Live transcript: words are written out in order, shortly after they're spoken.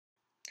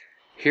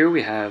Here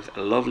we have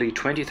a lovely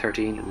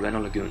 2013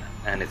 Renault Laguna,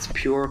 and it's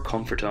pure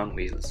comfort on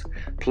wheels.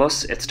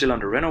 Plus it's still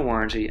under Renault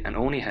warranty and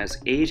only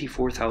has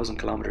 84,000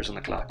 kilometers on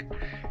the clock.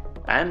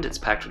 And it's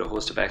packed with a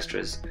host of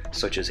extras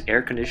such as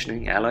air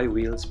conditioning, alloy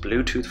wheels,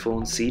 Bluetooth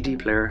phone, CD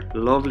player,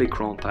 lovely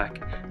chrome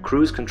pack,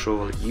 cruise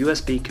control,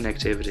 USB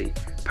connectivity,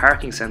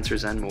 parking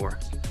sensors and more.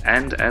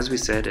 And as we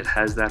said, it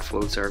has that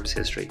full service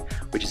history,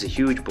 which is a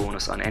huge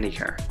bonus on any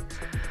car.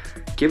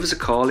 Give us a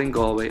call in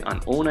Galway on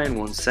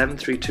 091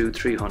 732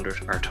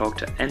 300 or talk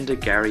to Enda,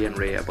 Gary and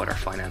Ray about our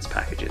finance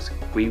packages.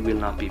 We will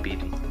not be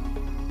beaten.